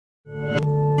This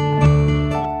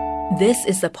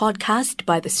is a podcast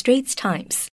by The Straits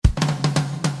Times.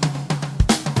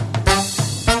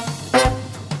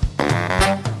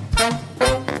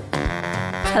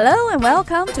 Hello and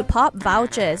welcome to Pop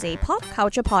Vouchers, a pop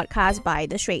culture podcast by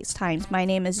The Straits Times. My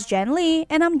name is Jen Lee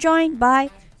and I'm joined by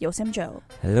Yosim Joe.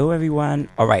 Hello everyone.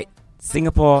 Alright,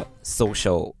 Singapore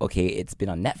Social. Okay, it's been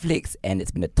on Netflix and it's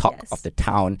been the talk of the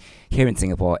town here in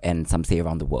Singapore and some say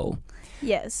around the world.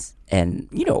 Yes. And,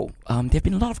 there have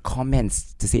been a lot of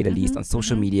comments, to say the least, on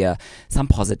social media. Some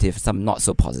positive, some not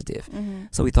so positive.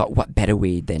 So we thought, what better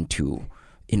way than to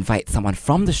invite someone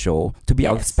from the show to be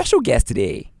our special guest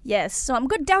today. Yes, so I'm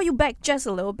going to dial you back just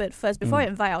a little bit first before I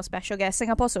invite our special guest.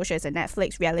 Singapore Social is a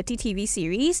Netflix reality TV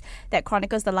series that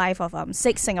chronicles the life of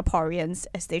 6 Singaporeans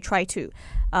as they try to,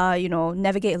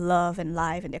 navigate love and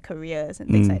life and their careers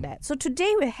and things like that. So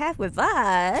today we have with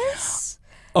us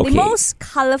the most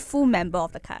colourful member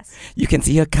of the cast. You can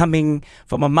see her coming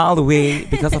from a mile away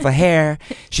because of her hair.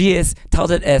 She is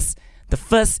touted as the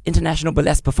first international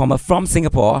burlesque performer from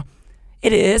Singapore.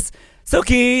 It is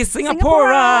Sukki,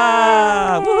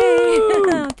 Singapora!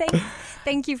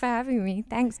 Thank you for having me.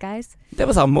 Thanks, guys. That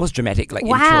was our most dramatic intro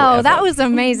Wow, ever. that was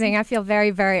amazing. I feel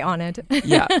very, very honoured.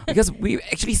 Yeah, because we're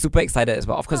actually super excited as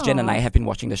well. Of course, Jen and I have been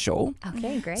watching the show.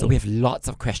 Okay, great. So we have lots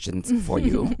of questions for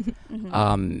you.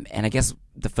 And I guess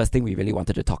the first thing we really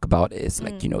wanted to talk about is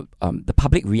the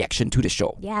public reaction to the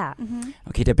show. Yeah.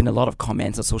 Okay, there have been a lot of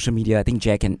comments on social media. I think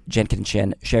Jen can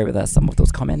share with us some of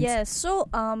those comments. Yes, so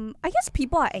I guess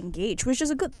people are engaged, which is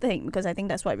a good thing because I think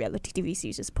that's what reality TV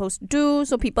series is supposed to do.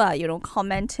 So people are,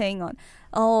 commenting on,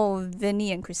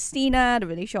 Vinny and Christina, the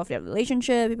relationship of their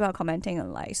relationship. People are commenting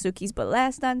on Suki's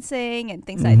burlesque dancing and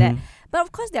things like that. But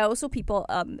of course, there are also people,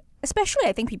 especially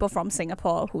I think people from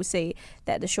Singapore who say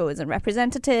that the show isn't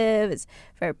representative, it's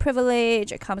very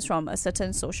privileged, it comes from a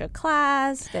certain social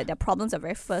class, that their problems are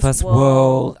very first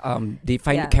world. They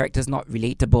find the characters not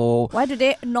relatable.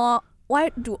 Why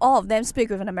do all of them speak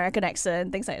with an American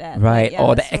accent, things like that? Right,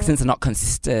 or the accents are not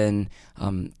consistent,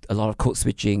 a lot of code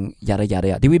switching, yada yada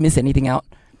yada. Did we miss anything out?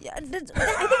 Yeah, I think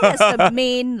that's the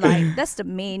main that's the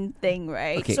main thing,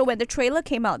 right? Okay. So when the trailer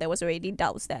came out, there was already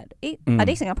doubts that are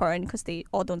they Singaporean because they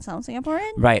all don't sound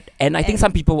Singaporean, right? And I think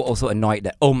some people were also annoyed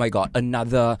that, oh my god,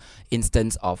 another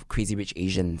instance of Crazy Rich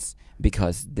Asians,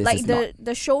 because this is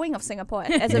the showing of Singapore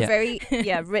as a very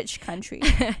rich country.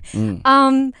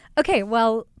 Okay,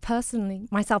 well,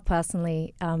 myself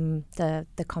personally,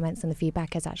 the comments and the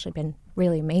feedback has actually been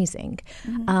really amazing.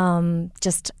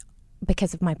 Just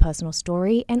because of my personal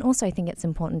story, and also I think it's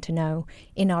important to know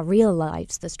in our real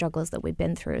lives the struggles that we've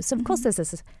been through. So of course this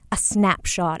is a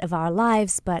snapshot of our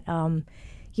lives, but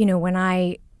when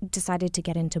I decided to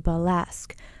get into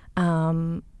burlesque,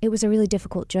 it was a really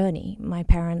difficult journey. My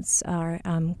parents are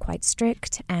quite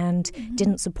strict and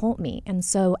didn't support me, and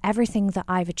so everything that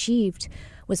I've achieved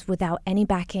was without any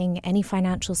backing, any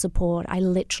financial support. I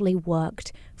literally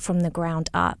worked from the ground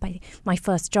up. My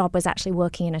first job was actually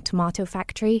working in a tomato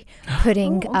factory,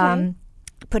 putting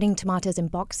tomatoes in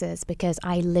boxes, because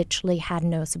I literally had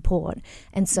no support.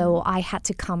 And so I had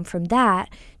to come from that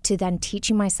to then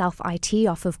teaching myself IT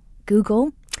off of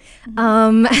Google,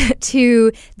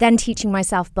 to then teaching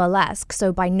myself burlesque.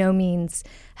 So by no means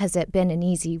has it been an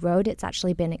easy road. It's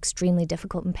actually been extremely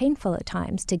difficult and painful at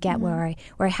times to get where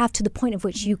I have to the point of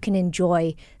which you can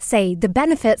enjoy, say, the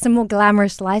benefits and more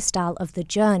glamorous lifestyle of the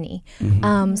journey.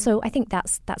 So I think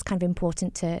that's kind of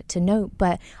important to note.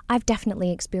 But I've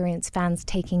definitely experienced fans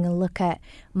taking a look at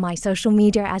my social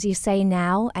media, as you say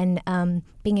now, and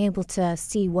being able to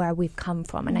see where we've come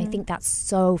from. And I think that's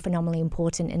so phenomenally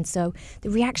important. And so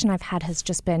the reaction I've had has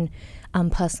just been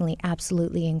personally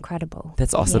absolutely incredible.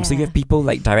 That's awesome. Yeah. So you have people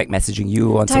direct messaging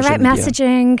you on social media? Direct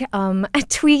messaging,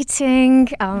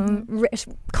 tweeting,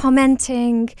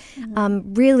 commenting,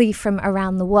 really from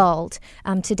around the world.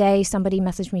 Today somebody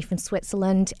messaged me from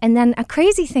Switzerland, and then a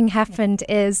crazy thing happened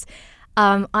is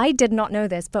I did not know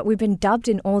this, but we've been dubbed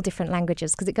in all different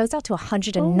languages because it goes out to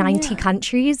 190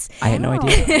 countries. I had no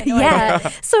idea. Yeah.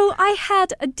 So I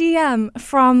had a DM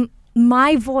from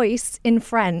my voice in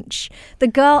French, the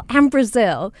girl and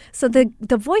Brazil. So the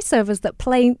voiceovers that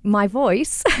play my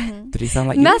voice did he sound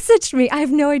like you? Messaged me. I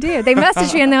have no idea. They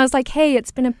messaged me and I was like, hey,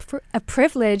 it's been a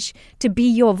privilege to be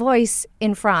your voice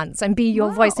in France and be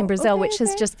your voice in Brazil, which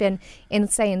has just been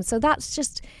insane. So that's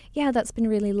just, that's been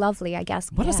really lovely, I guess.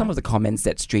 What are some of the comments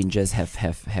that strangers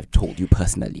have told you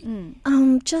personally?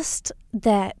 Just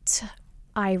that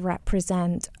I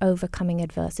represent overcoming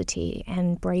adversity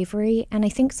and bravery, and I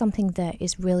think something that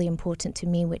is really important to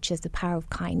me, which is the power of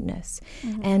kindness.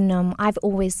 And I've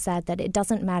always said that it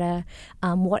doesn't matter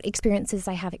what experiences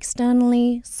I have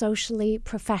externally, socially,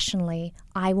 professionally,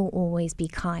 I will always be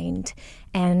kind.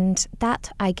 And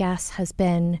that, I guess, has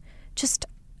been just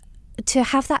to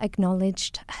have that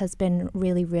acknowledged has been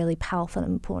really, really powerful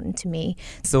and important to me.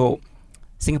 So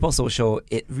Singapore Social,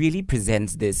 it really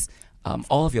presents this,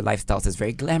 all of your lifestyles is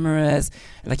very glamorous.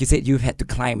 Like you said, you've had to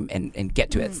climb and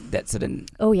get to that certain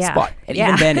spot. And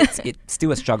even then, it's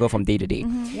still a struggle from day to day.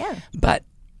 Yeah. But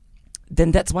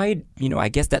then that's why, I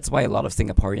guess that's why a lot of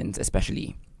Singaporeans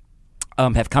especially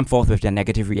have come forth with their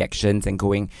negative reactions and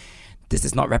going, this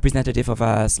is not representative of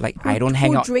us. Like, I don't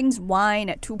hang out. Who drinks wine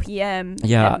at 2 p.m.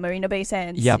 Yeah. at Marina Bay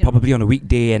Sands? Yeah, probably on a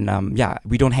weekday. And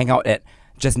we don't hang out at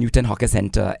just Newton Hawker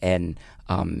Centre and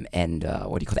what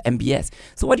do you call it, MBS.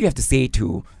 So what do you have to say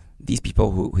to these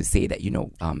people who say that,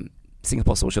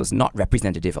 Singapore Social is not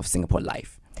representative of Singapore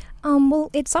life? Well,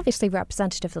 it's obviously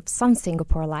representative of some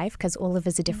Singapore life because all of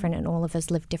us are different and all of us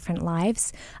live different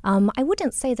lives. I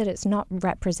wouldn't say that it's not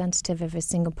representative of a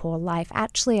Singapore life.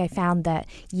 Actually, I found that,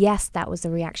 yes, that was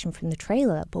the reaction from the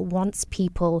trailer. But once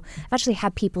I've actually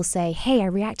had people say, hey, I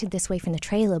reacted this way from the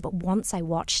trailer, but once I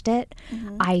watched it,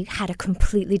 I had a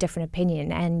completely different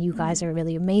opinion and you guys are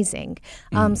really amazing.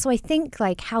 So I think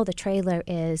like how the trailer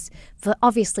is,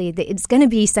 obviously it's going to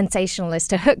be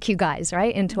sensationalist to hook you guys,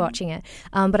 right, into watching it.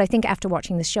 But I think after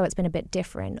watching the show, it's been a bit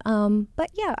different. But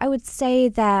yeah, I would say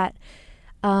that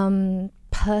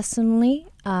personally,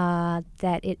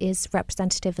 that it is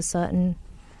representative of certain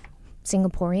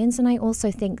Singaporeans. And I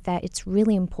also think that it's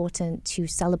really important to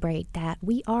celebrate that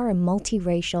we are a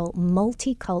multiracial,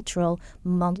 multicultural,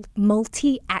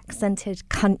 multi-accented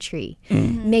country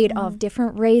made of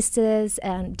different races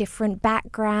and different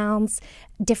backgrounds,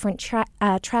 different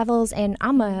travels. And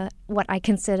I'm what I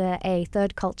consider a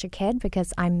third culture kid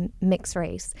because I'm mixed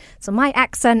race. So my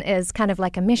accent is kind of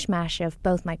like a mishmash of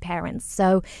both my parents.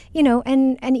 So,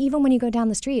 and even when you go down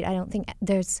the street, I don't think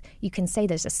you can say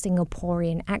there's a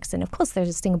Singaporean accent. Of course, there's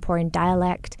a Singaporean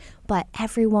dialect, but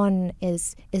everyone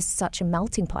is such a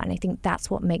melting pot. And I think that's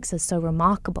what makes us so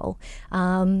remarkable.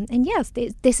 And yes,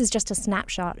 this is just a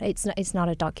snapshot. It's not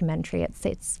a documentary.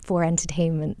 It's for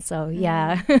entertainment. So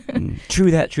yeah.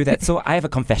 True that. So I have a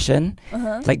confession.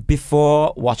 Like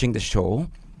before watching the show,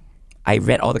 I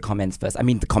read all the comments first. I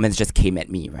mean, the comments just came at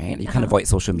me, right? You can't avoid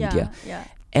social media. Yeah.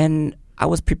 And I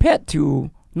was prepared to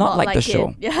not like the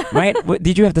show, yeah. right?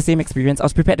 Did you have the same experience? I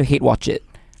was prepared to hate watch it.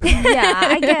 Yeah,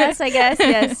 I guess,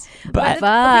 yes. But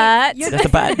You're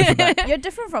but you're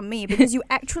different from me because you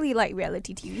actually like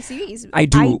reality TV series. I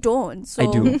do. I don't. So.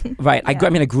 I do. Right. Yeah.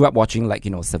 I grew up watching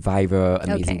Survivor,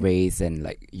 Amazing Race, and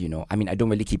I don't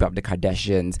really keep up the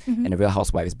Kardashians and the Real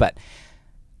Housewives, but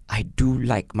I do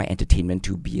like my entertainment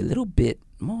to be a little bit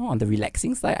more on the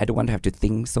relaxing side. I don't want to have to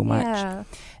think so much. Yeah.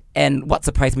 And what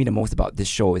surprised me the most about this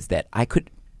show is that I could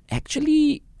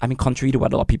actually, contrary to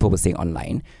what a lot of people were saying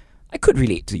online, I could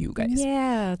relate to you guys.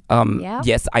 Yeah.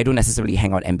 Yes, I don't necessarily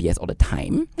hang out at MBS all the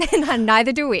time.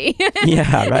 Neither do we.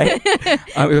 Yeah, right?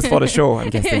 It was for the show, I'm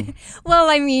guessing. Well,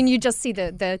 I mean, you just see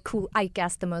the cool, I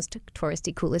guess, the most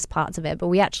touristy, coolest parts of it. But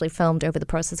we actually filmed over the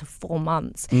process of 4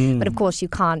 months. But of course, you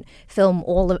can't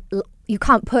you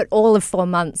can't put all of 4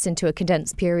 months into a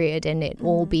condensed period and it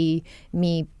all be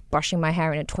me brushing my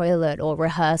hair in a toilet or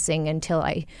rehearsing until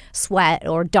I sweat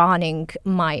or donning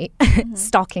my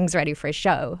stockings ready for a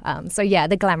show. So yeah,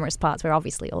 the glamorous parts were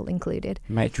obviously all included.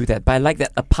 Right, true that. But I like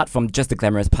that apart from just the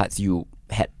glamorous parts, you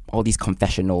had all these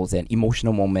confessionals and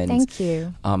emotional moments. Thank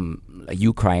you. Like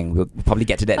you crying, we'll probably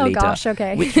get to that later. Oh gosh,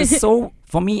 okay. Which is so,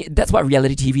 for me, that's what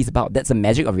reality TV is about. That's the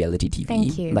magic of reality TV.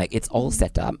 Thank you. Like it's all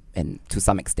set up and to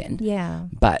some extent. Yeah.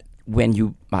 But when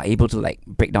you are able to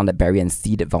break down that barrier and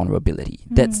see the vulnerability,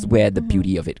 that's where the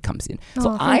beauty of it comes in.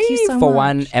 So thank you so for much.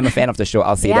 one, am a fan of the show.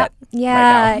 I'll say that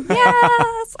Yeah, right now.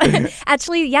 yes.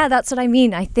 Actually, yeah, that's what I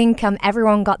mean. I think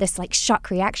everyone got this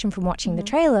shock reaction from watching the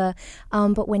trailer,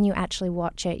 but when you actually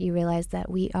watch it, you realize that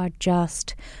we are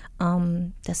just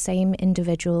the same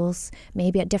individuals,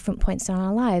 maybe at different points in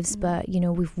our lives, but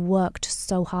we've worked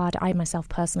so hard. I myself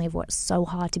personally have worked so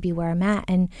hard to be where I'm at,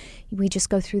 and we just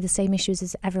go through the same issues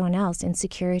as everyone else: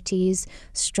 insecurities,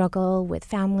 struggle with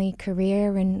family,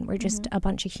 career, and we're just a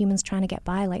bunch of humans trying to get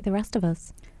by like the rest of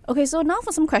us. Okay, so now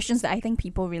for some questions that I think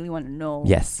people really want to know.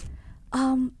 Yes.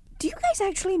 Do you guys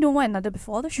actually know one another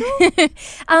before the show?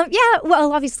 Yeah,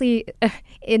 well, obviously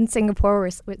in Singapore,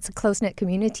 it's a close-knit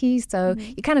community, so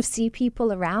you kind of see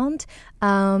people around.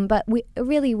 But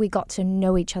we got to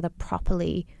know each other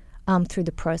properly through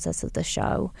the process of the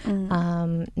show.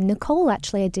 Nicole,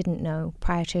 actually, I didn't know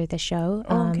prior to the show,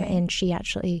 and she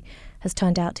actually has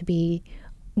turned out to be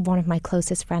one of my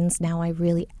closest friends now. I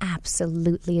really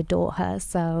absolutely adore her.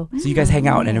 So you guys hang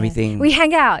out and everything? We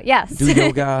hang out, yes. Do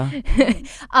yoga?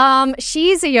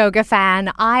 She's a yoga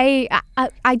fan.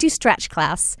 I do stretch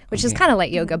class, which is kind of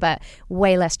like yoga, but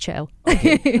way less chill.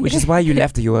 Which is why you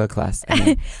left the yoga class. I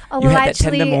mean, you had that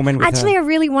tender moment with her. I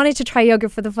really wanted to try yoga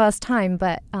for the first time,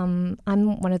 but I'm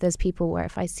one of those people where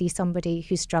if I see somebody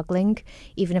who's struggling,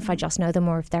 even if I just know them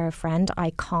or if they're a friend,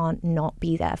 I can't not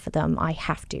be there for them. I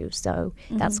have to. So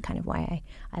that's kind of why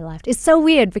I left. It's so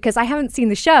weird because I haven't seen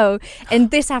the show,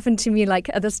 and this happened to me like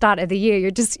at the start of the year.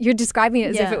 You're describing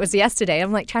it as if it was yesterday.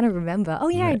 I'm like trying to remember. Oh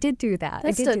yeah, I did do that.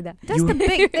 That's the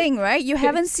big thing, right? You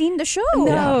haven't seen the show.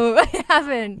 No, I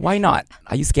haven't. Why not?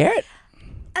 Are you scared?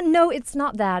 No, it's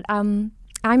not that. I'm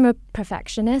a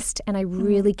perfectionist and I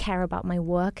really care about my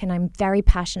work, and I'm very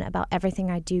passionate about everything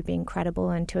I do being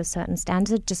credible and to a certain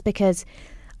standard, just because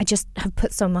I just have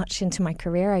put so much into my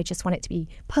career. I just want it to be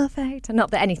perfect. Not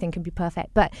that anything can be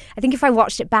perfect, but I think if I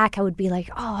watched it back, I would be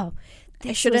like, oh,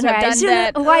 I shouldn't have done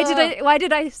that. Why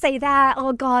did I say that?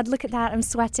 Oh God, look at that! I'm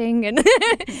sweating, and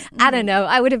I don't know.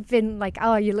 I would have been like,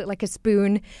 oh, you look like a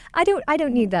spoon. I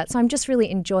don't need that. So I'm just really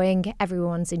enjoying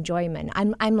everyone's enjoyment.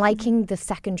 I'm liking the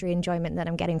secondary enjoyment that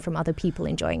I'm getting from other people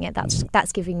enjoying it.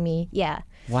 That's giving me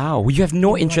Wow, you have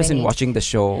no interest in watching the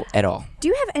show at all. Do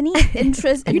you have any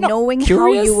interest in knowing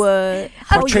curious? how you were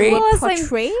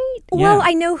portrayed? Well,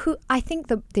 I know who. I think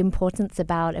the importance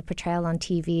about a portrayal on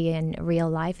TV and real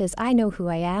life is I know who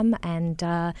I am, and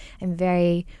I'm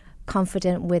very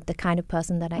confident with the kind of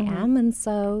person that I am, and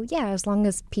so as long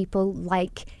as people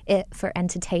like it for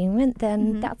entertainment,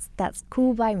 then that's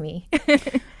cool by me.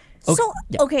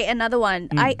 Another one.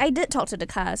 I did talk to the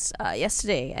cast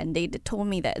yesterday, and they told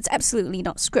me that it's absolutely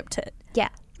not scripted. Yeah.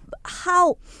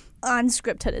 How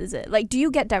unscripted is it? Like, do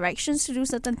you get directions to do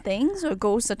certain things or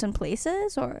go certain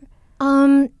places, or?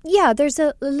 There's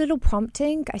a little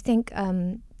prompting. I think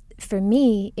for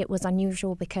me, it was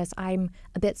unusual because I'm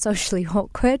a bit socially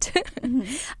awkward.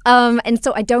 And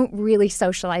so I don't really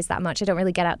socialize that much. I don't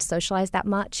really get out to socialize that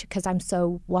much because I'm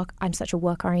such a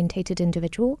work-orientated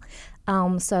individual.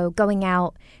 So going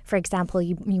out, for example,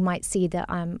 you might see that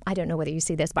I don't know whether you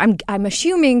see this, but I'm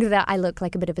assuming that I look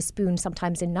like a bit of a spoon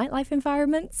sometimes in nightlife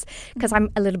environments because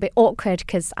I'm a little bit awkward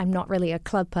because I'm not really a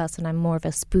club person. I'm more of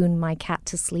a spoon my cat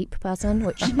to sleep person,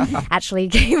 which actually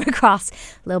came across a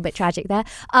little bit tragic there.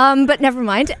 But never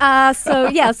mind. So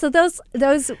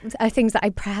those are things that I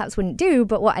perhaps wouldn't do,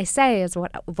 but what I say is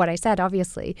what I said,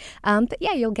 obviously. But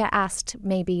you'll get asked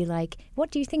maybe like,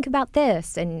 what do you think about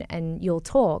this? And you'll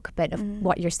talk, but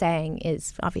what you're saying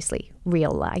is obviously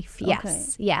real life.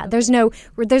 Yes. Okay. Yeah. Okay.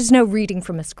 There's no reading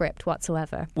from a script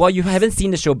whatsoever. Well, you haven't seen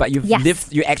the show, but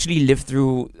you actually lived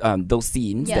through those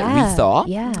scenes that we saw.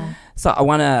 Yeah. So I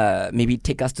want to maybe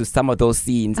take us to some of those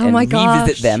scenes and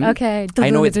revisit them. Okay.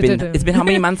 I know it's been how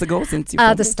many months ago since you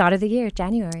the start of the year,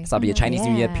 January. So it'll be a Chinese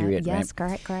New Year period, right? Yes,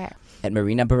 correct. At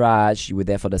Marina Barrage, you were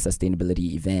there for the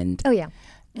sustainability event. Oh, yeah.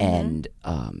 And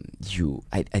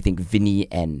I think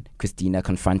Vinny and Christina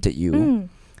confronted you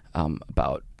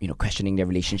about questioning their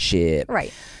relationship,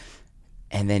 right?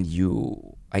 And then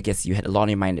I guess you had a lot on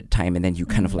your mind at the time, and then you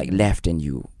kind of like left and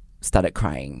you started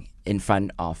crying in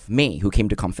front of May, who came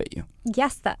to comfort you.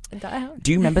 Yes, that.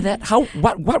 Do you remember that?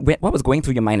 What was going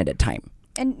through your mind at that time?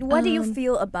 And what do you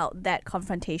feel about that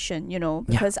confrontation?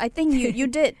 Because I think you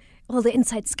did. Well, the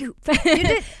inside scoop. You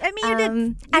did. I mean, you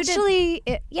did. Actually,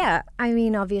 I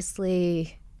mean,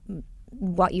 obviously,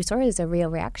 what you saw is a real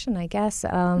reaction, I guess.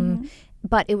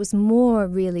 But it was more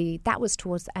really, that was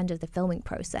towards the end of the filming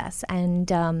process. And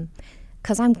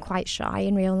because I'm quite shy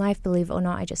in real life, believe it or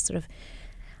not, I just sort of,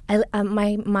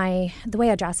 the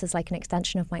way I dress is like an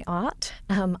extension of my art.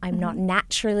 I'm not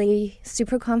naturally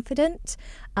super confident.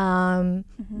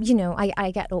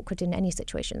 I get awkward in any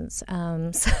situations.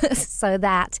 So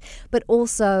that, but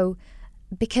also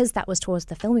because that was towards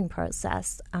the filming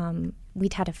process,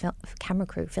 we'd had a camera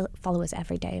crew follow us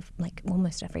every day, like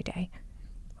almost every day,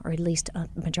 or at least a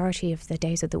majority of the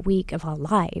days of the week of our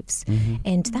lives.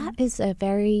 And that is a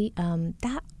very,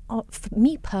 for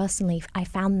me personally, I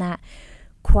found that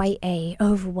quite a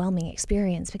overwhelming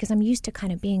experience because I'm used to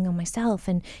kind of being on myself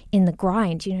and in the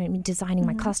grind, designing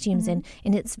my costumes and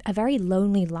it's a very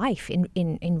lonely life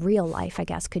in real life, I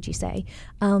guess, could you say.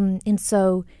 And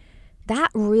so that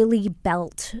really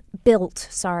built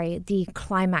the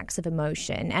climax of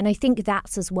emotion. And I think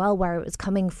that's as well where it was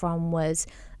coming from, was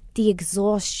the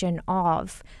exhaustion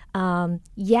of,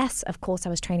 yes, of course I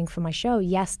was training for my show.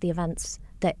 Yes, the events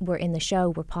that were in the show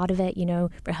were part of it, you know,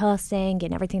 rehearsing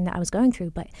and everything that I was going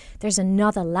through. But there's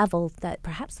another level that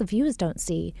perhaps the viewers don't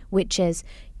see, which is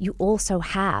you also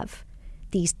have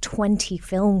these 20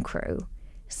 film crew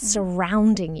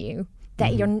surrounding you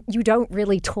that you don't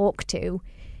really talk to.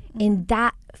 And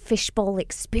that fishbowl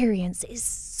experience is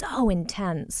so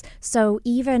intense. So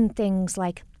even things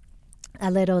like a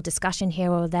little discussion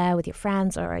here or there with your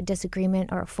friends, or a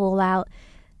disagreement or a fallout,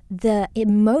 the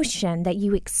emotion that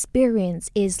you experience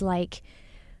is like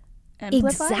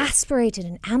exasperated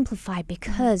and amplified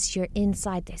because you're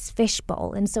inside this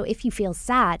fishbowl. And so if you feel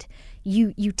sad,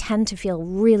 you tend to feel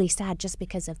really sad just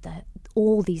because of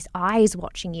all these eyes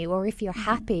watching you. Or if you're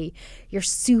happy, you're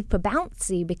super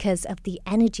bouncy because of the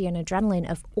energy and adrenaline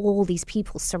of all these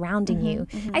people surrounding you.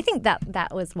 I think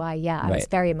that was why, I was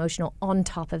very emotional on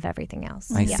top of everything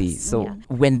else. I see. So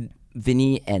when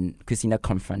Vinny and Christina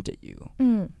confronted you,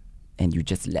 and you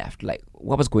just left, like,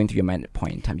 what was going through your mind at that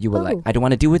point in time? You were like, I don't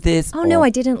want to deal with this. Oh, no,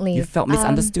 I didn't leave. You felt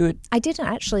misunderstood. I didn't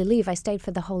actually leave. I stayed for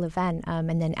the whole event,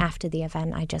 and then after the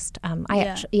event, I just, I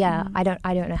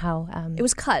don't know how. It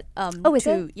was cut. Is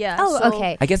it? Yeah. Oh, so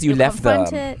okay. I guess you left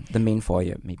the main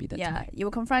foyer maybe that time. You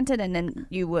were confronted, and then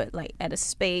you were like at a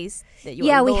space that you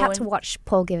were alone. We had to watch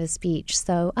Paul give a speech.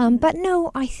 So, but no,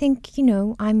 I think, you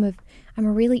know, I'm a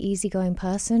really easygoing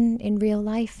person in real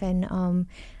life, and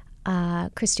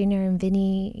Christina and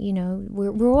Vinny, you know,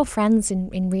 we're all friends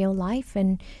in real life,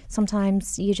 and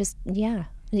sometimes you just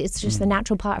it's just the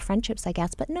natural part of friendships, I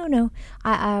guess. But no,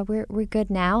 we're good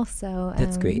now. So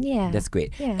that's great. That's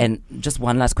great. Yeah. And just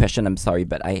one last question. I'm sorry,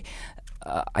 but I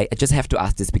just have to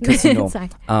ask this because you know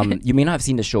you may not have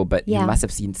seen the show, but you must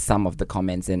have seen some of the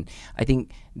comments, and I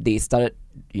think they started,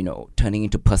 you know, turning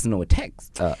into personal attacks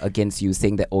against you,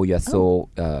 saying that you're so.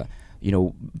 You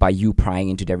know, by you prying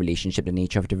into their relationship, the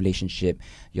nature of the relationship,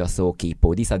 you're so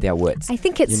kaypoh. These are their words. I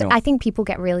think I think people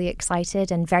get really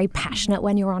excited and very passionate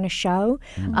when you're on a show,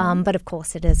 but of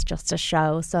course it is just a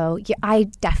show. So I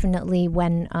definitely,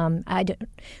 when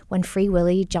Free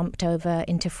Willy jumped over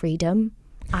into freedom,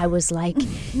 I was like,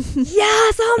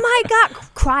 yes, oh my God,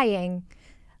 crying.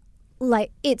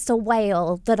 Like it's a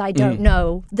whale that I don't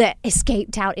know that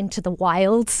escaped out into the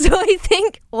wild. So I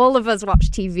think all of us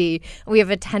watch TV. We have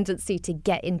a tendency to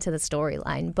get into the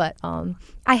storyline. But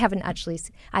I haven't actually.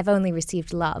 I've only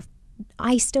received love.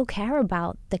 I still care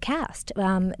about the cast.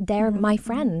 They're my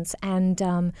friends.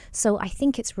 And so I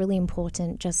think it's really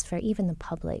important just for even the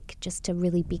public just to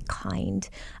really be kind,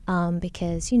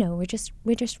 because, you know,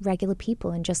 we're just regular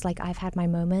people. And just like I've had my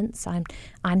moments,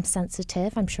 I'm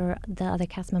sensitive. I'm sure the other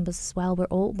cast members as well. We're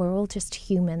all just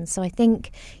humans. So I think,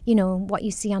 you know, what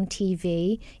you see on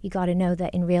TV, you got to know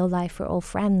that in real life we're all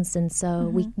friends. And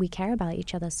so we care about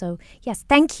each other. So yes,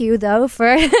 thank you though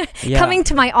for coming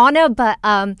to my honor. But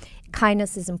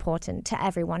kindness is important to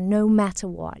everyone, no matter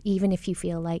what, even if you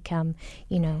feel like,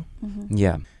 you know.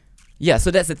 Yeah,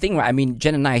 so that's the thing, right? I mean,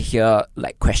 Jen and I here,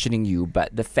 like, questioning you,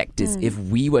 but the fact is, if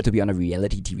we were to be on a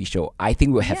reality TV show, I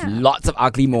think we'll have lots of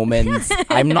ugly moments.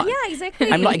 I'm not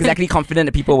exactly confident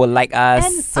that people will like us.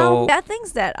 And so there are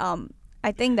things that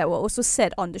I think that were also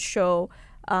said on the show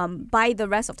by the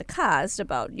rest of the cast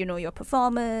about, you know, your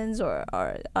performance or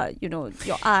you know,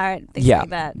 your art, things like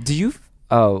that. Do you,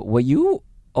 were you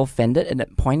offended at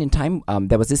that point in time?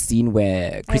 There was this scene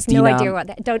where Christina... I have no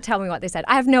idea don't tell me what they said.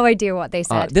 I have no idea what they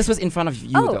said. This was in front of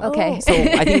you though. Okay. So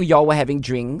I think y'all were having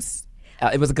drinks.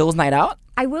 It was a girls' night out.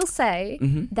 I will say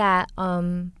that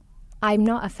I'm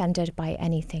not offended by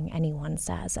anything anyone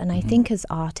says. And I think as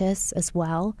artists as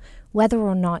well, whether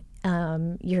or not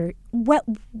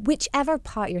whichever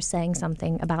part you're saying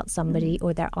something about somebody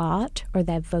or their art or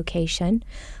their vocation,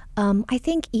 I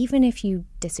think even if you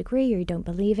disagree or you don't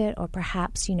believe it, or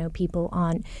perhaps, you know, people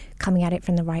aren't coming at it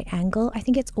from the right angle, I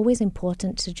think it's always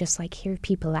important to just like hear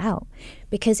people out,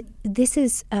 because this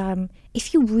is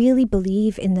if you really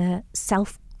believe in the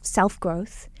self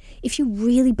growth, if you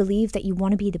really believe that you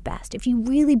want to be the best, if you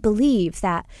really believe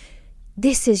that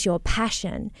this is your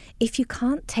passion, if you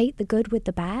can't take the good with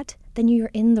the bad, then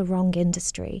you're in the wrong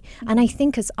industry. And I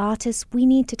think as artists, we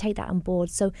need to take that on board.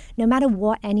 So no matter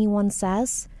what anyone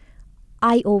says,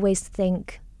 I always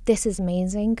think this is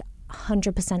amazing.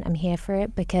 100% I'm here for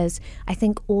it, because I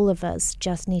think all of us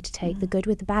just need to take the good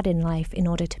with the bad in life in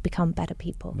order to become better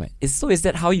people. Right. So is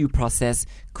that how you process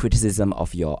criticism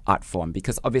of your art form?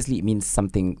 Because obviously it means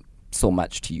something so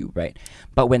much to you, right?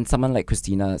 But when someone like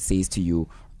Christina says to you,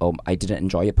 I didn't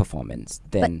enjoy your performance,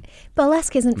 then... But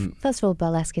burlesque isn't... First of all,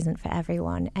 burlesque isn't for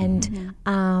everyone. And,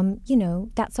 you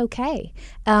know, that's okay.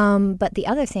 But the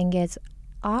other thing is,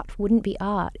 art wouldn't be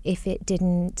art if it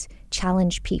didn't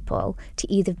challenge people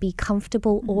to either be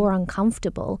comfortable or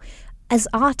uncomfortable. as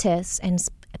artists, and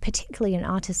particularly an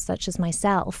artist such as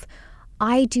myself,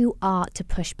 I do art to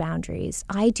push boundaries.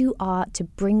 I do art to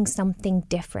bring something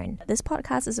different. This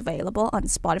podcast is available on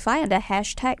Spotify under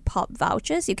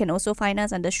 #PopVouchers. You can also find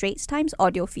us under Straits Times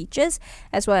audio features,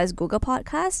 as well as Google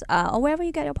Podcasts, or wherever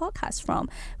you get your podcasts from.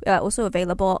 We are also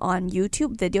available on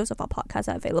YouTube. Videos of our podcasts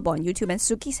are available on YouTube. And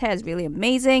Sukki's hair is really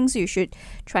amazing, so you should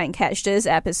try and catch this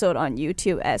episode on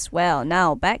YouTube as well.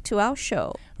 Now, back to our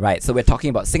show. Right, so we're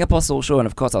talking about Singapore Social, and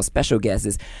of course our special guest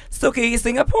is Sukki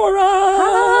Singapora.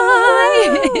 Hi!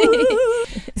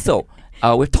 So,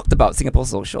 we've talked about Singapore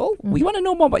Social. We want to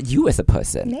know more about you as a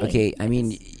person. Nice. Okay, I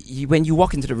mean, when you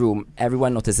walk into the room,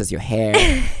 everyone notices your hair,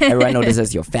 everyone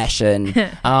notices your fashion.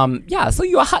 So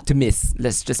you are hard to miss.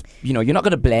 Let's just, you're not going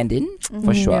to blend in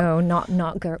for sure. No,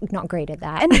 not great at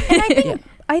that. And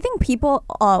I think people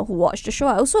who watch the show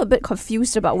are also a bit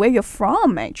confused about where you're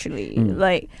from, actually.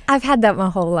 Like, I've had that my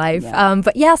whole life. Yeah.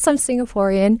 But yes, I'm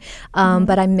Singaporean,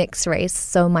 but I'm mixed race.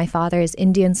 So my father is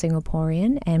Indian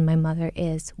Singaporean and my mother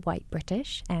is white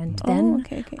British. And then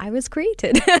okay. I was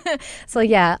created. So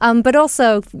yeah, but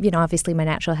also, obviously my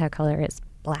natural hair color is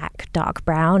black, dark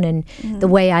brown. And the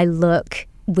way I look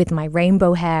with my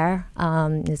rainbow hair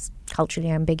is culturally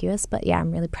ambiguous. But yeah,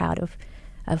 I'm really proud of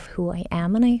who I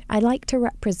am, and I like to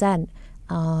represent.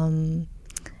 I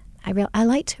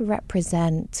like to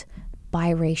represent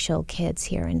biracial kids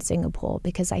here in Singapore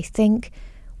because I think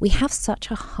we have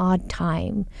such a hard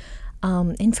time.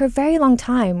 And for a very long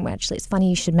time, actually, it's funny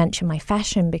you should mention my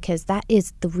fashion because that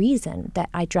is the reason that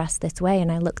I dress this way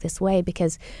and I look this way.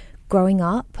 Because growing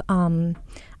up,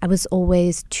 I was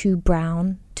always too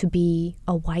brown to be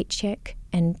a white chick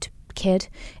and kid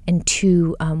and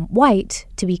too white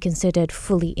to be considered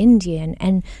fully Indian,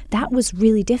 and that was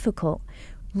really difficult,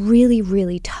 really,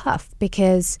 really tough,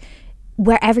 because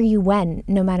wherever you went,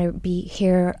 no matter be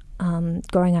here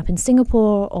growing up in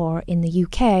Singapore or in the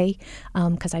UK,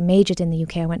 because I majored in the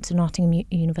UK, I went to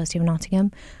University of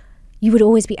Nottingham, you would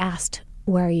always be asked,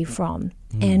 where are you from?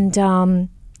 And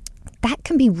that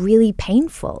can be really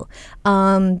painful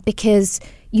because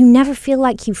you never feel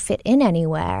like you fit in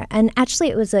anywhere. And actually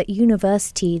it was at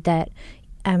university that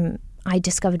I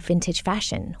discovered vintage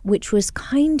fashion, which was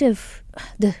kind of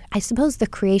the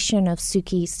creation of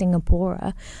Sukki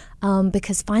Singapora,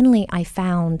 because finally I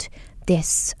found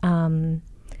this,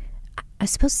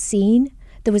 scene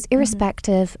that was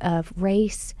irrespective of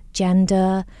race,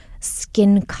 gender,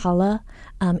 skin color.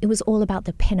 It was all about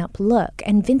the pin-up look,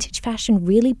 and vintage fashion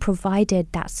really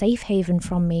provided that safe haven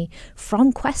from me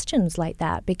from questions like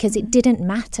that, because it didn't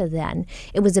matter then.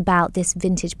 It was about this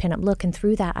vintage pin-up look, and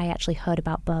through that I actually heard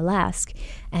about burlesque,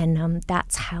 and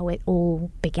that's how it all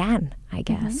began, I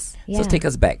guess. Yeah. So take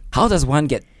us back. How does one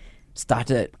get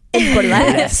started in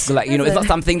burlesque? Like, it's not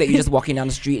something that you're just walking down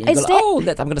the street and you go,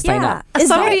 I'm going to sign up.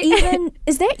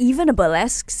 Is there even a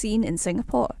burlesque scene in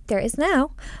Singapore? There is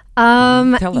now.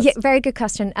 Tell us. Yeah, very good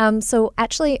question. So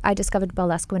actually, I discovered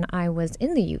burlesque when I was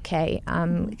in the UK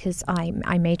because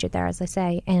I majored there, as I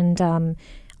say, and I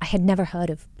had never heard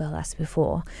of burlesque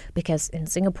before because in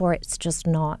Singapore, it's just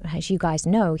not, as you guys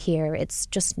know here, it's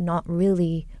just not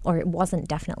really, or it wasn't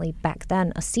definitely back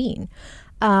then, a scene.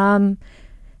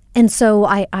 And so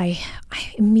I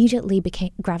immediately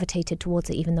gravitated towards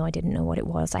it, even though I didn't know what it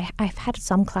was. I've had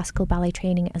some classical ballet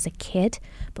training as a kid,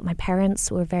 but my parents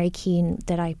were very keen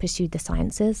that I pursued the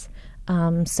sciences.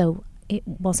 So it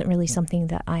wasn't really something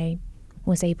that I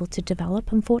was able to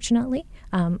develop, unfortunately,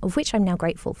 of which I'm now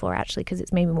grateful for, actually, because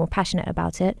it's made me more passionate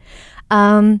about it.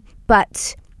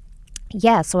 But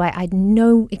yeah, so I had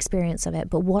no experience of it.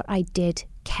 But what I did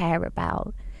care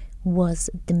about was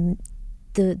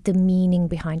the meaning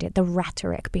behind it, the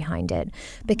rhetoric behind it,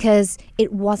 because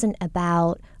it wasn't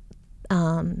about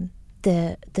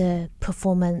the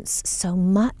performance so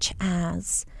much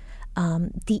as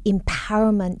the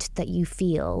empowerment that you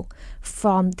feel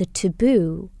from the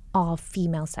taboo of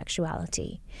female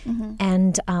sexuality.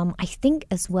 And I think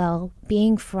as well,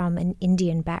 being from an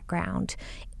Indian background,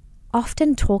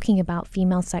 often talking about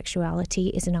female sexuality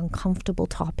is an uncomfortable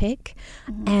topic.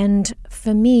 And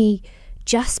for me,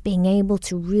 just being able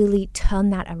to really turn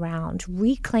that around,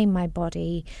 reclaim my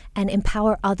body, and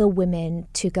empower other women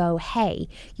to go, hey,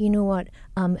 you know what,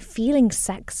 feeling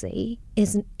sexy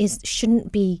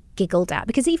shouldn't be giggled at.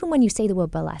 Because even when you say the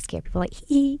word burlesque here, people are like,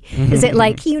 hee. Is it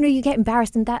like, you get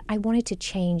embarrassed? And that I wanted to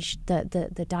change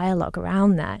the dialogue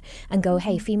around that and go,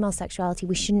 hey, female sexuality,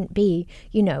 we shouldn't be,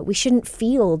 we shouldn't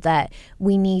feel that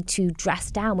we need to dress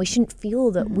down. We shouldn't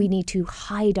feel that we need to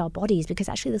hide our bodies, because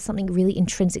actually there's something really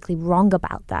intrinsically wrong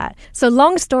about that. So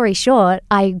long story short,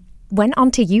 I went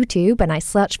onto YouTube and I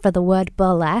searched for the word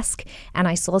burlesque and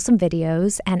I saw some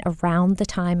videos, and around the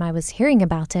time I was hearing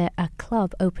about it, a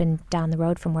club opened down the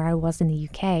road from where I was in the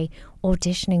UK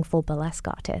auditioning for burlesque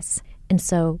artists. And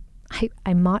so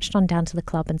I marched on down to the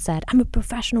club and said, I'm a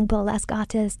professional burlesque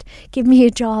artist, give me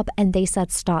a job. And they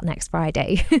said, start next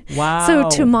Friday. Wow. So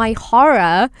to my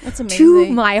horror, That's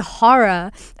amazing.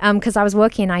 because I was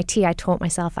working in IT, I taught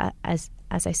myself, as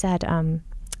I said,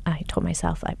 I taught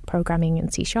myself like programming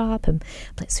in C# and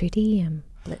Blitz 3D and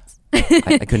Blitz.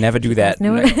 I could never do that.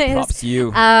 know what it is. Props to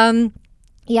you. I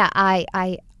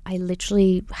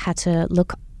literally had to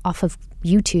look off of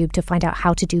YouTube to find out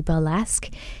how to do burlesque.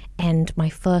 And my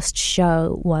first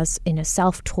show was in a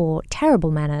self-taught,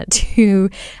 terrible manner to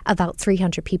about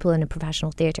 300 people in a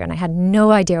professional theatre. And I had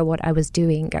no idea what I was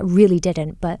doing. I really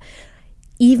didn't. But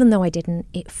even though I didn't,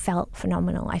 it felt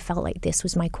phenomenal. I felt like this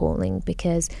was my calling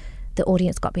because the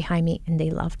audience got behind me and they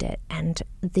loved it. And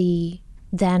the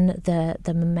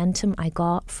momentum I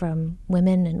got from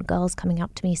women and girls coming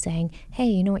up to me saying, hey,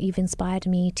 you know what, you've inspired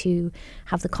me to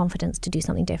have the confidence to do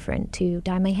something different, to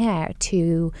dye my hair,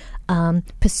 to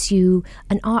pursue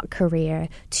an art career,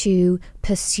 to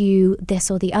pursue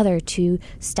this or the other, to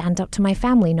stand up to my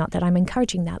family. Not that I'm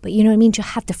encouraging that, but you know what I mean? To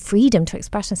have the freedom to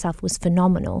express myself was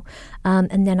phenomenal.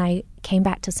 And then I came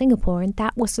back to Singapore, and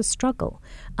that was a struggle.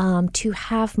 To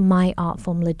have my art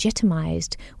form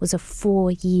legitimized was a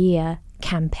 4-year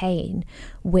campaign,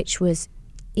 which was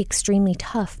extremely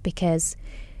tough because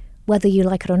whether you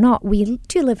like it or not, we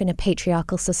do live in a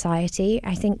patriarchal society.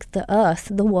 I think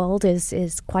the world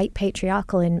is quite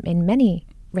patriarchal in many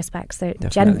respects.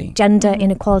 Gender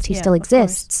inequality still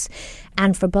exists.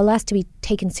 And for burlesque to be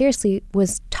taken seriously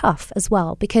was tough as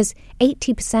well because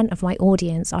 80% of my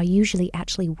audience are usually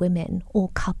actually women or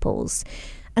couples.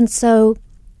 And so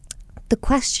the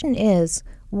question is,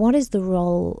 what is the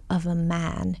role of a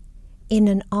man in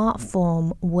an art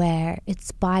form where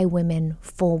it's by women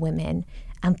for women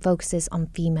and focuses on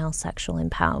female sexual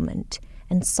empowerment?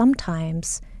 And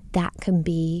sometimes that can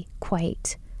be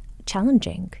quite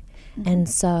challenging. Mm-hmm. And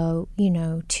so, you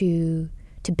know, to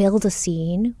build a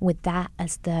scene with that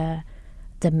as the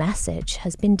message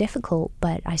has been difficult.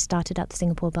 But I started at the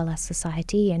Singapore Burlesque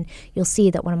Society, and you'll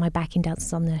see that one of my backing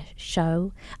dancers on the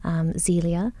show,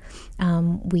 Zelia,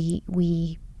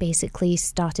 we basically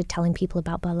started telling people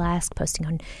about burlesque, posting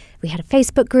on, we had a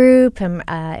Facebook group, and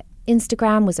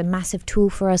Instagram was a massive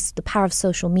tool for us, the power of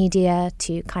social media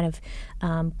to kind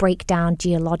of break down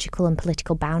geological and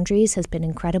political boundaries has been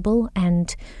incredible.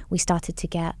 And we started to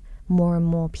get more and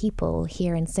more people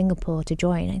here in Singapore to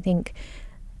join. I think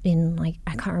in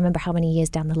I can't remember how many years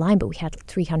down the line, but we had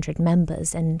 300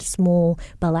 members and small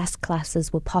burlesque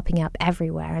classes were popping up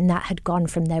everywhere. And that had gone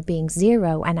from there being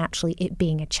zero and actually it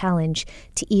being a challenge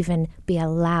to even be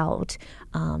allowed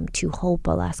to hold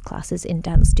burlesque classes in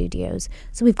dance studios.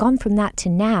 So we've gone from that to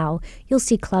now. You'll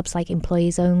see clubs like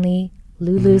Employees Only,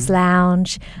 Lulu's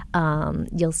Lounge,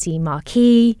 you'll see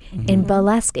Marquee. In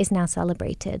burlesque is now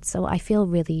celebrated. So I feel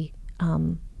really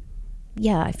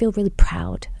I feel really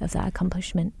proud of that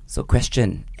accomplishment. So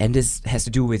question, and this has to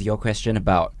do with your question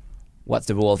about what's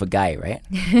the role of a guy, right?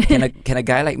 Can a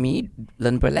guy like me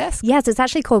learn burlesque? Yes, it's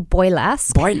actually called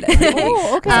boylesque. Boylesque.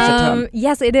 Oh, okay. Such a term.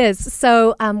 Yes, it is.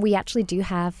 So we actually do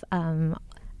have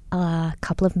a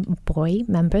couple of boy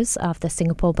members of the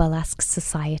Singapore Burlesque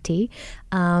Society.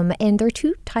 And there are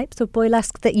two types of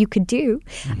boylesque that you could do.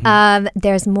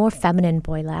 There's more feminine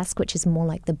boylesque, which is more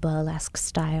like the burlesque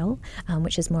style,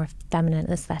 which is more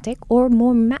feminine aesthetic, or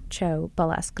more macho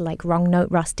burlesque, like Wrong Note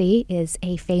Rusty is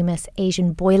a famous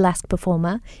Asian boylesque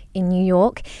performer in New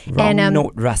York. Wrong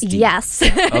Note Rusty. Yes.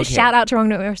 Okay. Shout out to Wrong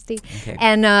Note Rusty. Okay.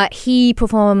 And he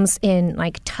performs in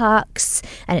like tux,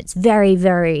 and it's very,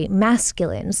 very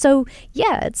masculine. So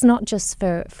yeah, it's not just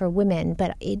for women,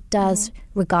 but it does,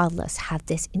 regardless, have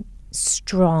this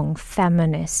strong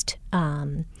feminist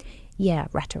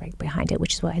rhetoric behind it,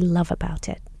 which is what I love about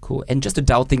it. Cool. And just to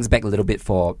dial things back a little bit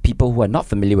for people who are not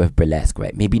familiar with burlesque,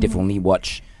 right? Maybe they've only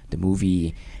watched the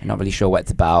movie and not really sure what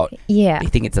it's about. Yeah. They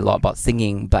think it's a lot about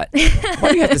singing, but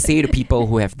what do you have to say to people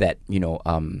who have that,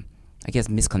 I guess,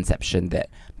 misconception that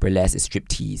burlesque is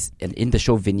striptease? And in the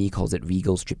show, Vinny calls it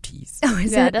regal striptease. Oh,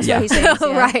 is it? That's what he says.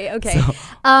 Yeah. Right, okay.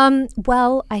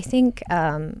 Well, I think,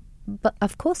 but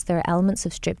of course there are elements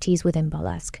of striptease within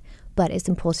burlesque, but it's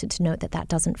important to note that that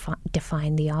doesn't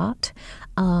define the art.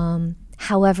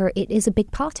 However, it is a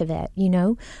big part of it,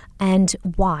 and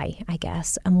why, I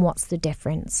guess, and what's the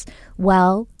difference?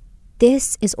 Well,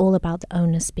 this is all about the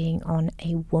onus being on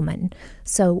a woman.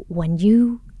 So when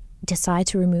you decide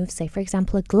to remove, say, for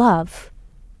example, a glove,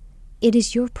 it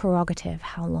is your prerogative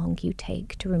how long you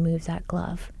take to remove that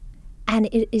glove. And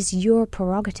it is your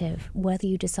prerogative whether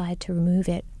you decide to remove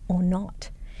it or not.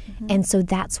 And so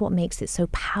that's what makes it so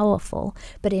powerful.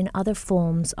 But in other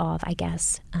forms of, I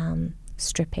guess,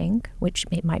 stripping, which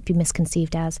it might be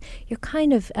misconceived as, you're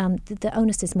kind of, the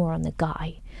onus is more on the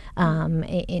guy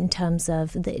in terms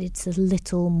of it's a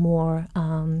little more,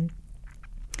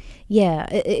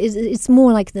 it's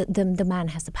more like the man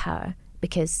has the power.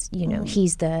 Because, you know,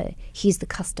 he's the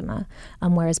customer,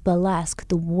 whereas burlesque,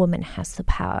 the woman has the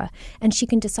power, and she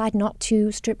can decide not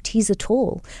to strip tease at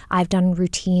all. I've done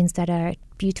routines that are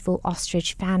beautiful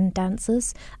ostrich fan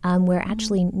dances, where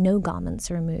actually no garments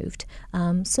are removed.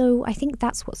 So I think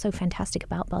that's what's so fantastic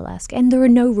about burlesque, and there are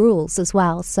no rules as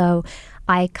well. So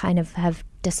I kind of have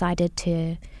decided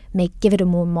to give it a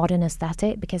more modern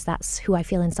aesthetic, because that's who I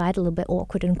feel inside, a little bit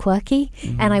awkward and quirky.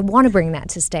 And I want to bring that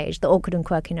to stage, the awkward and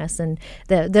quirkiness and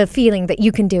the feeling that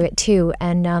you can do it too.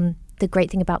 And the great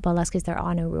thing about burlesque is there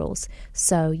are no rules.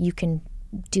 So you can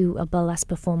do a burlesque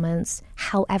performance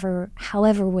however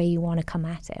way you want to come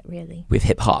at it, really. With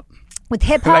hip hop. With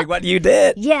hip hop. Like what you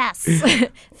did. Yes.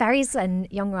 Faris and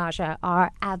Young Raja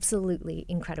are absolutely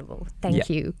incredible. Thank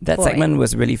you. That segment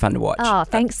was really fun to watch. Oh,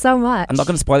 thanks so much. I'm not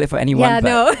going to spoil it for anyone. Yeah,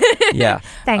 no. Yeah.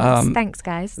 Thanks,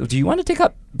 guys. Do you want to take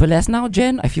up burlesque now,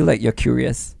 Jen? I feel like you're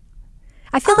curious.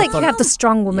 I feel like you have the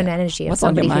strong woman energy of What's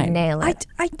on your somebody who mind? nail it.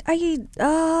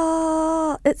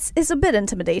 It's a bit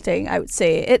intimidating, I would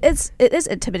say. It is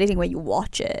intimidating when you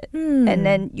watch it, and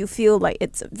then you feel like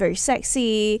it's very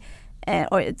sexy,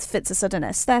 or it fits a certain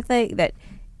aesthetic that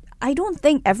I don't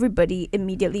think everybody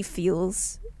immediately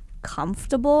feels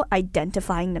comfortable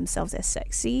identifying themselves as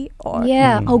sexy. Or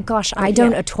Oh gosh, I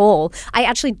don't at all. I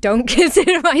actually don't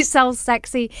consider myself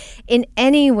sexy in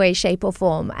any way, shape or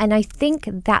form, and I think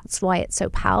that's why it's so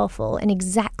powerful. And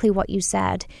exactly what you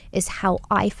said is how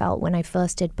I felt when I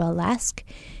first did burlesque,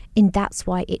 and that's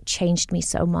why it changed me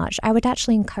so much. I would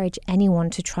actually encourage anyone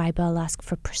to try burlesque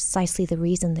for precisely the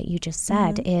reason that you just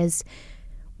said, is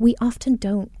we often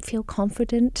don't feel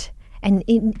confident. And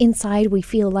inside we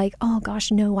feel like, oh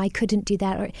gosh, no, I couldn't do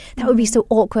that, or that would be so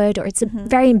awkward, or it's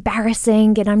very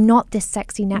embarrassing, and I'm not this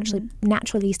sexy,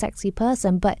 naturally sexy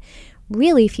person. But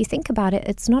really, if you think about it,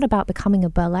 it's not about becoming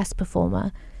a burlesque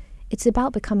performer. It's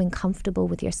about becoming comfortable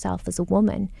with yourself as a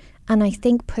woman. And I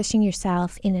think pushing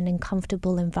yourself in an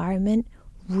uncomfortable environment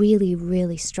really,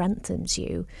 really strengthens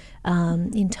you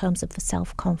in terms of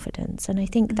self-confidence. And I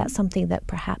think that's something that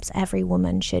perhaps every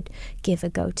woman should give a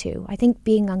go to. I think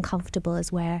being uncomfortable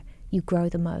is where you grow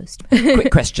the most.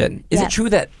 Quick question. Is Yes. it true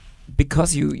that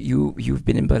because you've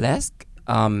been in burlesque,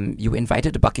 you were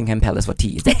invited to Buckingham Palace for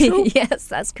tea? Is that true? Yes,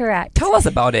 that's correct. Tell us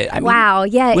about it. I mean, Wow,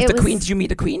 yeah. with it the was, Queen, did you meet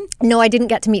the Queen? No, I didn't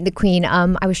get to meet the Queen.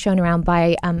 I was shown around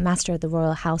by Master of the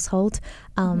Royal Household.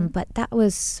 But that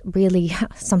was really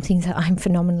something that I'm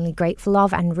phenomenally grateful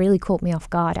of, and really caught me off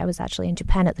guard. I was actually in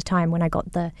Japan at the time when I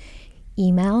got the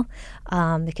email,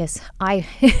 because I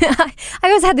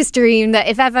always had this dream that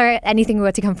if ever anything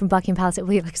were to come from Buckingham Palace, it would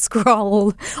be like a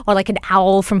scroll or like an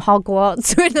owl from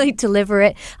Hogwarts would like deliver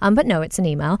it. But no, it's an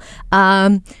email.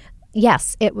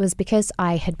 Yes, it was because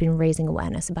I had been raising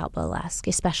awareness about burlesque,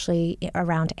 especially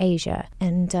around Asia.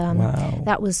 And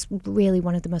that was really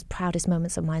one of the most proudest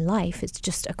moments of my life. It's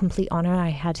just a complete honor. I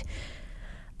had,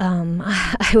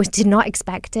 did not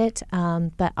expect it,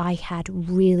 but I had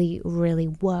really, really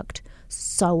worked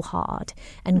so hard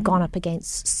and gone up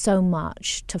against so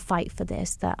much to fight for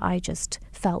this, that I just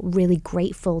felt really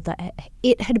grateful that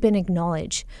it had been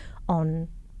acknowledged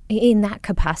in that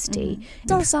capacity.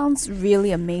 It all sounds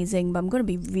really amazing, but I'm going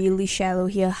to be really shallow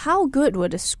here. How good were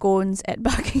the scones at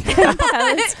Buckingham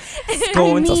Palace?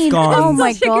 Scones or scones? Oh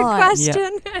my Such a god! good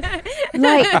question.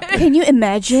 Like, can you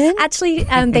imagine? Actually,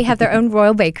 they have their own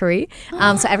royal bakery,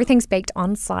 so everything's baked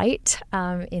on site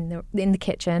in the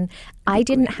kitchen. I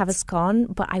didn't have a scone,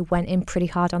 but I went in pretty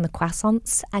hard on the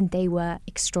croissants, and they were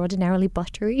extraordinarily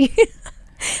buttery.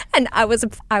 And I was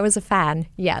a fan.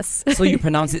 Yes. So you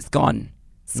pronounce it scone.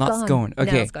 Not scone.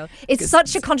 Okay. No, scone. It's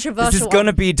such a controversial This is going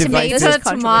to be divisive.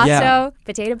 Tomato,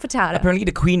 potato. Apparently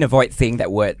the Queen avoids saying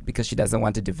that word because she doesn't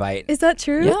want to divide. Is that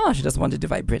true? Yeah, she doesn't want to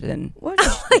divide Britain. Oh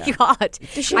my god.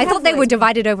 I thought they were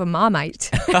divided over Marmite.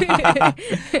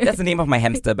 That's the name of my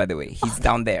hamster, by the way. He's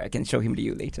down there. I can show him to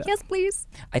you later. Yes, please.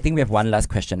 I think we have one last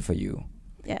question for you.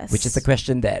 Yes. Which is the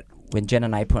question that when Jen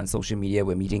and I put on social media,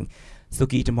 we're meeting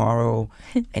Sukki tomorrow.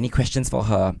 Any questions for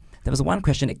her? There was one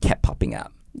question that kept popping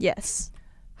up. Yes.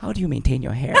 How do you maintain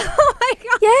your hair? Oh my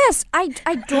god. Yes,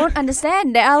 I don't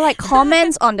understand. There are like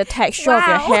comments on the texture of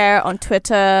your hair on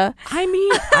Twitter. I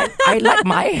mean, I like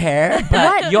my hair,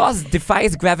 but yours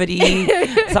defies gravity.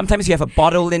 Sometimes you have a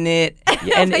bottle in it.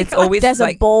 Yeah, and it's always There's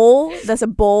like a bowl. There's a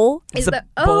bowl. it's Is a that-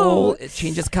 bowl. It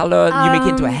changes color. You make it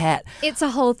into a hat. It's a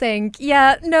whole thing.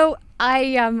 Yeah, no,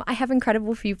 I have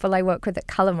incredible people I work with that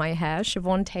color my hair,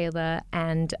 Siobhan Taylor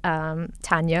and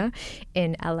Tanya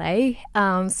in LA.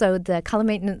 So the color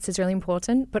maintenance is really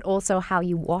important, but also how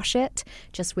you wash it,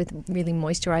 just with really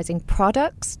moisturizing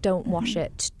products. Don't wash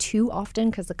it too often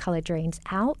because the color drains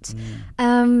out.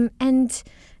 And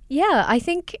yeah, I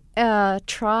think I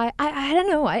don't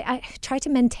know, I try to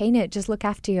maintain it, just look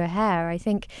after your hair. I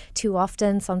think too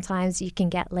often sometimes you can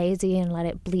get lazy and let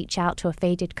it bleach out to a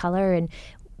faded color, and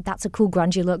that's a cool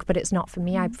grungy look, but it's not for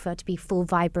me. I prefer to be full,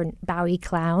 vibrant Bowie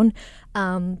clown.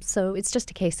 So it's just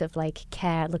a case of like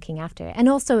care, looking after it. And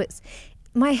also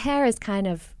my hair is kind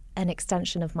of an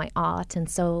extension of my art, and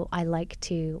so I like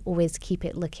to always keep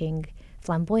it looking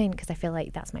flamboyant because I feel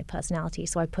like that's my personality.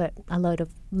 So I put a load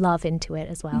of love into it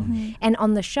as well. And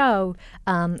on the show,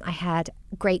 I had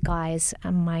great guys.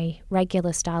 My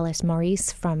regular stylist,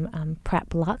 Maurice from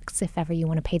Prep Luxe, if ever you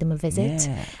want to pay them a visit.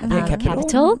 Yeah. Are they at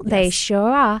Capital. Yes. They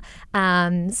sure are.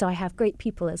 So I have great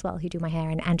people as well who do my hair,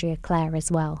 and Andrea Claire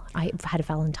as well. I've had a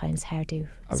Valentine's hairdo.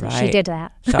 So she Alright. did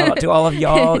that. Shout out to all of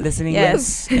y'all listening.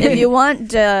 Yes. if you want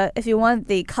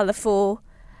the colorful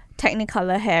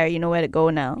Technicolor hair, you know where to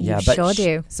go now. Yeah, You but sure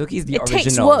do. Suki's the It original.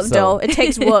 takes work so- though. It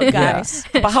takes work, guys.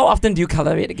 But how often do you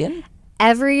color it again?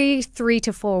 Every 3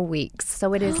 to 4 weeks.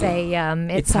 So it is a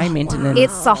It's high maintenance.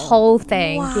 It's a whole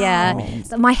thing. Wow. Yeah.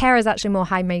 So my hair is actually more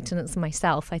high maintenance than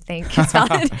myself, I think. It's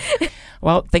valid.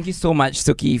 Well, thank you so much,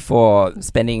 Sukki, for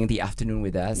spending the afternoon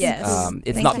with us. Yes.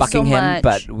 It's Thank not you so Buckingham, much.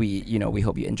 but we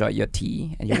hope you enjoy your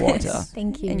tea and your water.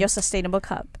 Thank you. And your sustainable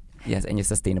cup. Yes, and your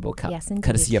sustainable cup. Yes, indeed.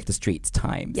 Courtesy of the Straits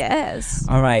Times. Yes.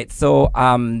 All right, so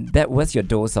that was your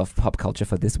dose of pop culture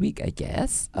for this week, I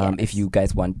guess. Yes. If you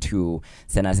guys want to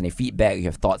send us any feedback, you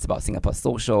have thoughts about Singapore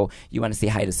social, you want to say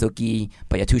hi to Sukki,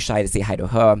 but you're too shy to say hi to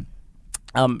her,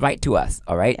 write to us,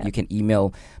 all right? Yeah. You can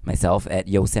email myself at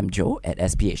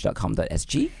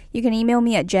yosemjo@sph.com.sg. You can email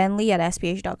me at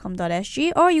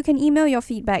janly@sph.com.sg, or you can email your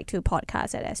feedback to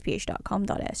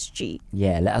podcast@sph.com.sg.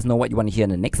 Yeah, let us know what you want to hear in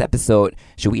the next episode.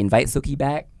 Should we invite Sukki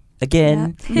back?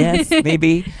 Again? Yes,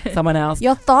 maybe. Someone else.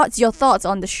 Your thoughts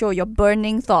on the show, your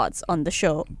burning thoughts on the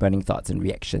show. Burning thoughts and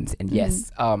reactions. And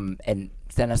yes, and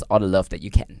send us all the love that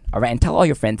you can. All right, and tell all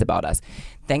your friends about us.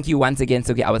 Thank you once again,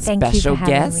 Sukki, our Thank you special for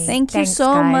having guest. me. Thank you Thanks,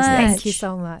 so guys. much. Thank you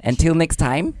so much. Until next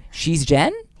time, she's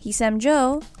Jen, He's Sam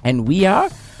Joe. and we are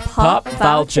Pop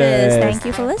Vultures. Thank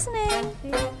you for listening.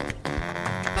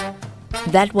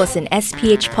 That was an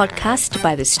SPH podcast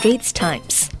by the Straits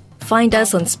Times. Find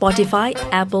us on Spotify,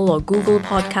 Apple or Google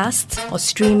Podcasts, or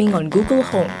streaming on Google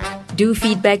Home. Do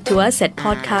feedback to us at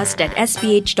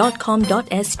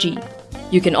podcast@sph.com.sg.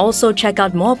 You can also check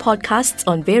out more podcasts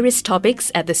on various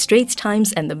topics at the Straits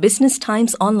Times and the Business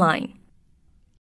Times online.